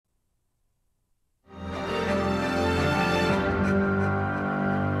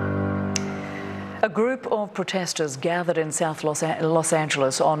A group of protesters gathered in South Los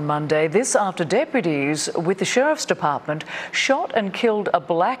Angeles on Monday. This after deputies with the Sheriff's Department shot and killed a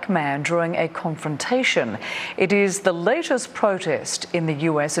black man during a confrontation. It is the latest protest in the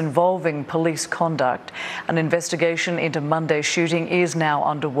US involving police conduct. An investigation into Monday's shooting is now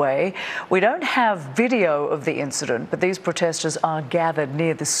underway. We don't have video of the incident, but these protesters are gathered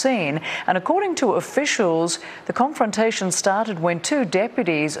near the scene. And according to officials, the confrontation started when two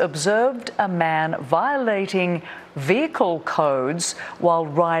deputies observed a man violating vehicle codes while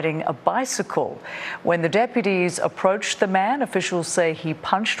riding a bicycle. When the deputies approached the man, officials say he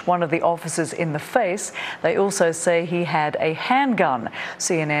punched one of the officers in the face. They also say he had a handgun.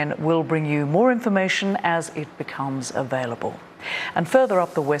 CNN will bring you more information as it becomes available. And further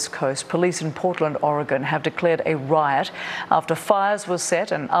up the West Coast, police in Portland, Oregon have declared a riot after fires were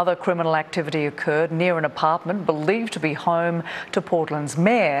set and other criminal activity occurred near an apartment believed to be home to Portland's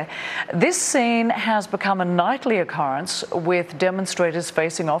mayor. This scene has become a nightly occurrence with demonstrators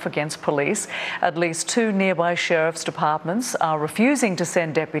facing off against police. At least two nearby sheriff's departments are refusing to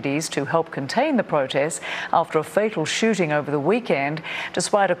send deputies to help contain the protests after a fatal shooting over the weekend.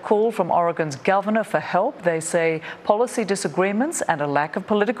 Despite a call from Oregon's governor for help, they say policy disagreements and a lack of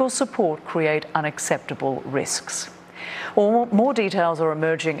political support create unacceptable risks. Well, more details are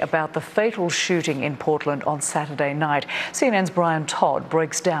emerging about the fatal shooting in Portland on Saturday night. CNN's Brian Todd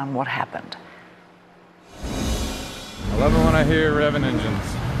breaks down what happened. I love it when I hear revving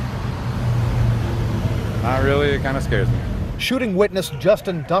engines. Not really, it kind of scares me. Shooting witness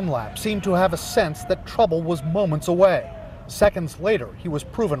Justin Dunlap seemed to have a sense that trouble was moments away. Seconds later, he was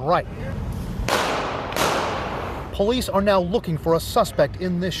proven right. Police are now looking for a suspect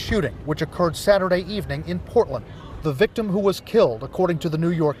in this shooting, which occurred Saturday evening in Portland. The victim who was killed, according to the New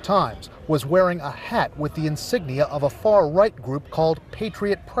York Times, was wearing a hat with the insignia of a far-right group called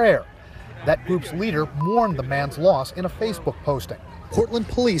Patriot Prayer. That group's leader mourned the man's loss in a Facebook posting. Portland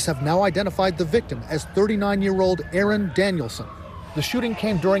police have now identified the victim as 39-year-old Aaron Danielson. The shooting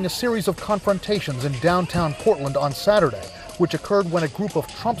came during a series of confrontations in downtown Portland on Saturday, which occurred when a group of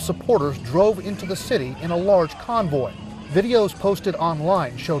Trump supporters drove into the city in a large convoy. Videos posted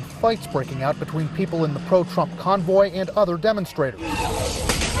online showed fights breaking out between people in the pro-Trump convoy and other demonstrators.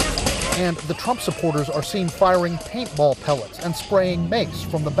 And the Trump supporters are seen firing paintball pellets and spraying mace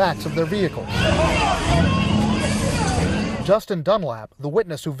from the backs of their vehicles. Justin Dunlap, the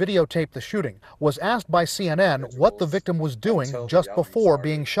witness who videotaped the shooting, was asked by CNN what the victim was doing just before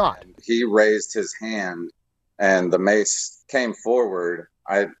being shot. He raised his hand and the mace came forward.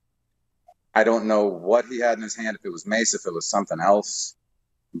 I don't know what he had in his hand, if it was mace, if it was something else,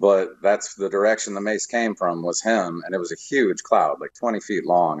 but that's the direction the mace came from, was him. And it was a huge cloud, like 20 feet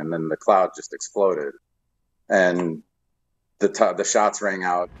long. And then the cloud just exploded and the shots rang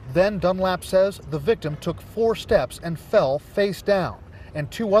out. Then Dunlap says the victim took 4 steps and fell face down.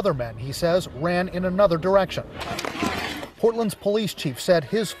 And 2 other men, he says, ran in another direction. Portland's police chief said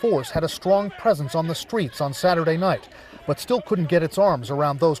his force had a strong presence on the streets on Saturday night, but still couldn't get its arms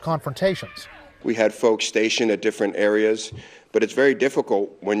around those confrontations. We had folks stationed at different areas, but it's very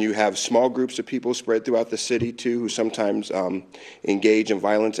difficult when you have small groups of people spread throughout the city, too, who sometimes engage in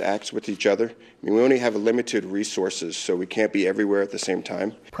violence acts with each other. I mean, we only have limited resources, so we can't be everywhere at the same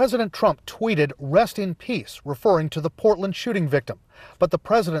time. President Trump tweeted, "Rest in peace," referring to the Portland shooting victim. But the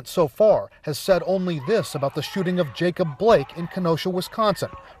president so far has said only this about the shooting of Jacob Blake in Kenosha, Wisconsin,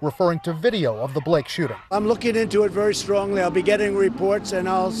 referring to video of the Blake shooting. I'm looking into it very strongly. I'll be getting reports, and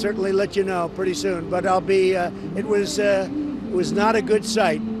I'll certainly let you know pretty soon. But it was not a good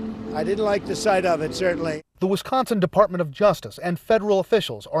sight. I didn't like the sight of it, certainly. The Wisconsin Department of Justice and federal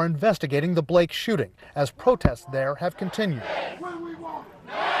officials are investigating the Blake shooting as protests there have continued.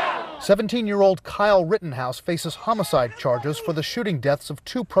 17-year-old Kyle Rittenhouse faces homicide charges for the shooting deaths of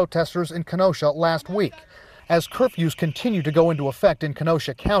 2 protesters in Kenosha last week. As curfews continue to go into effect in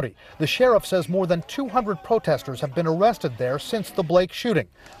Kenosha County, the sheriff says more than 200 protesters have been arrested there since the Blake shooting.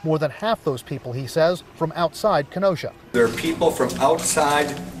 More than half those people, he says, from outside Kenosha. There are people from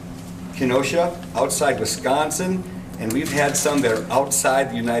outside Kenosha, outside Wisconsin, and we've had some that are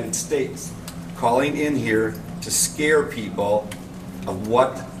outside the United States calling in here to scare people of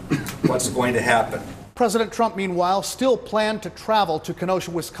what's going to happen. President Trump, meanwhile, still planned to travel to Kenosha,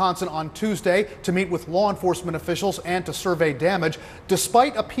 Wisconsin on Tuesday to meet with law enforcement officials and to survey damage,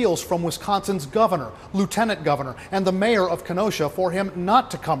 despite appeals from Wisconsin's governor, lieutenant governor, and the mayor of Kenosha for him not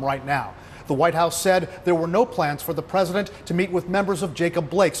to come right now. The White House said there were no plans for the president to meet with members of Jacob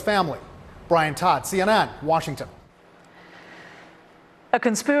Blake's family. Brian Todd, CNN, Washington. A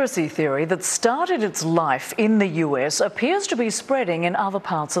conspiracy theory that started its life in the US appears to be spreading in other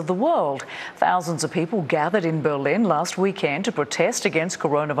parts of the world. Thousands of people gathered in Berlin last weekend to protest against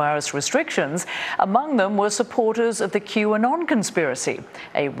coronavirus restrictions. Among them were supporters of the QAnon conspiracy,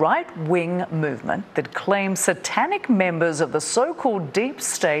 a right-wing movement that claims satanic members of the so-called deep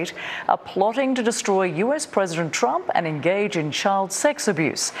state are plotting to destroy US President Trump and engage in child sex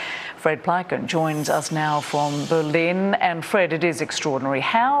abuse. Fred Pleiken joins us now from Berlin. And Fred, it is extraordinary.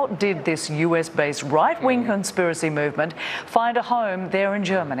 How did this US-based right-wing conspiracy movement find a home there in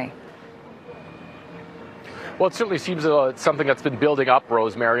Germany? Well, it certainly seems something that's been building up,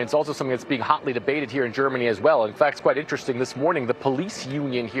 Rosemary. And it's also something that's being hotly debated here in Germany as well. In fact, it's quite interesting. This morning, the police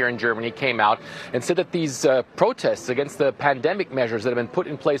union here in Germany came out and said that these protests against the pandemic measures that have been put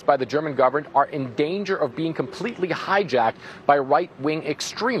in place by the German government are in danger of being completely hijacked by right-wing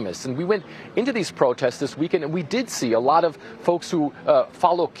extremists. And we went into these protests this weekend, and we did see a lot of folks who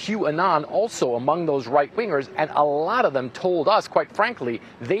follow QAnon also among those right-wingers. And a lot of them told us, quite frankly,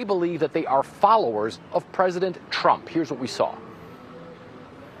 they believe that they are followers of President Trump. Here's what we saw.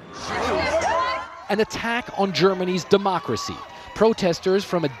 An attack on Germany's democracy. Protesters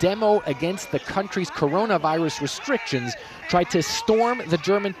from a demo against the country's coronavirus restrictions tried to storm the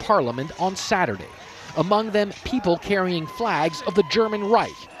German parliament on Saturday. Among them, people carrying flags of the German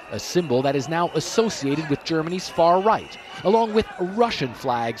Reich, a symbol that is now associated with Germany's far right, along with Russian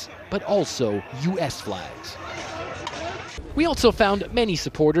flags, but also U.S. flags. We also found many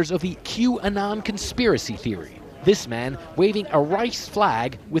supporters of the QAnon conspiracy theory. This man waving a Reich's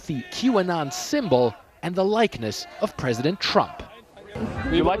flag with the QAnon symbol and the likeness of President Trump.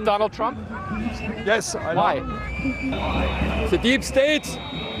 You like Donald Trump? Yes, I Why? The deep state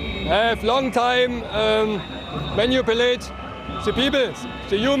have long time manipulate the people,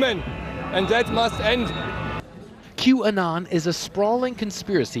 the human, and that must end. QAnon is a sprawling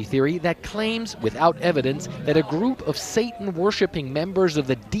conspiracy theory that claims, without evidence, that a group of Satan-worshipping members of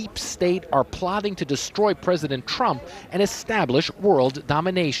the deep state are plotting to destroy President Trump and establish world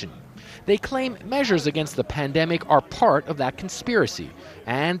domination. They claim measures against the pandemic are part of that conspiracy,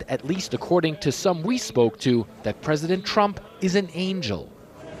 and, at least according to some we spoke to, that President Trump is an angel.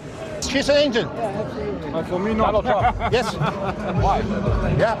 She's an angel. For me, not. Donald Trump. Yes. Why?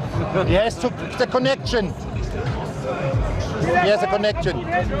 Yeah. He has the connection. He has a connection.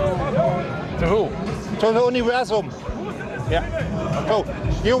 To who? To the universum. Yeah. So,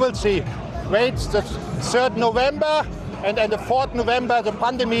 you will see. Wait, the 3rd November and then the 4th November, the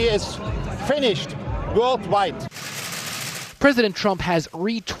pandemic is finished worldwide. President Trump has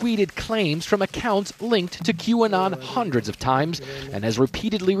retweeted claims from accounts linked to QAnon hundreds of times and has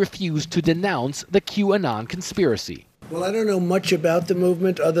repeatedly refused to denounce the QAnon conspiracy. Well, I don't know much about the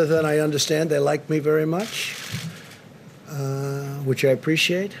movement other than I understand they like me very much, which I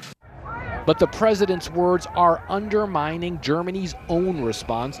appreciate. But the president's words are undermining Germany's own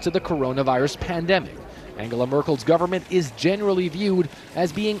response to the coronavirus pandemic. Angela Merkel's government is generally viewed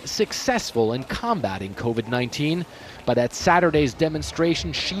as being successful in combating COVID-19. But at Saturday's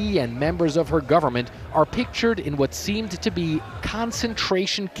demonstration, she and members of her government are pictured in what seemed to be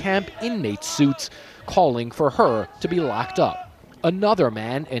concentration camp inmate suits, calling for her to be locked up. Another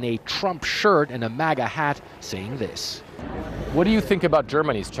man in a Trump shirt and a MAGA hat saying this. What do you think about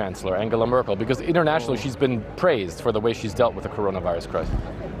Germany's chancellor, Angela Merkel? Because internationally she's been praised for the way she's dealt with the coronavirus crisis.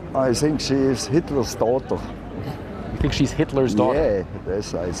 I think she is Hitler's daughter. You think she's Hitler's daughter? Yeah,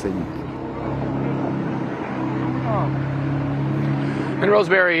 yes, I think. And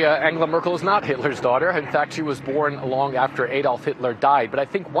Rosemary, Angela Merkel is not Hitler's daughter. In fact, she was born long after Adolf Hitler died. But I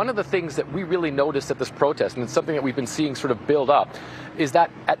think one of the things that we really noticed at this protest, and it's something that we've been seeing sort of build up, is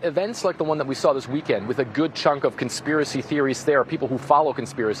that at events like the one that we saw this weekend, with a good chunk of conspiracy theories there, people who follow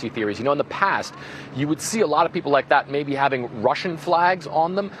conspiracy theories, you know, in the past, you would see a lot of people like that maybe having Russian flags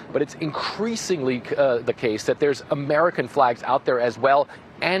on them, but it's increasingly the case that there's American flags out there as well,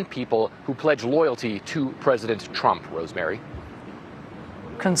 and people who pledge loyalty to President Trump, Rosemary.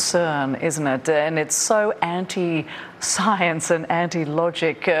 Concern, isn't it? And it's so anti-science and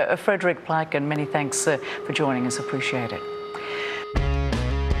anti-logic. Frederick Pleiken, many thanks for joining us. Appreciate it.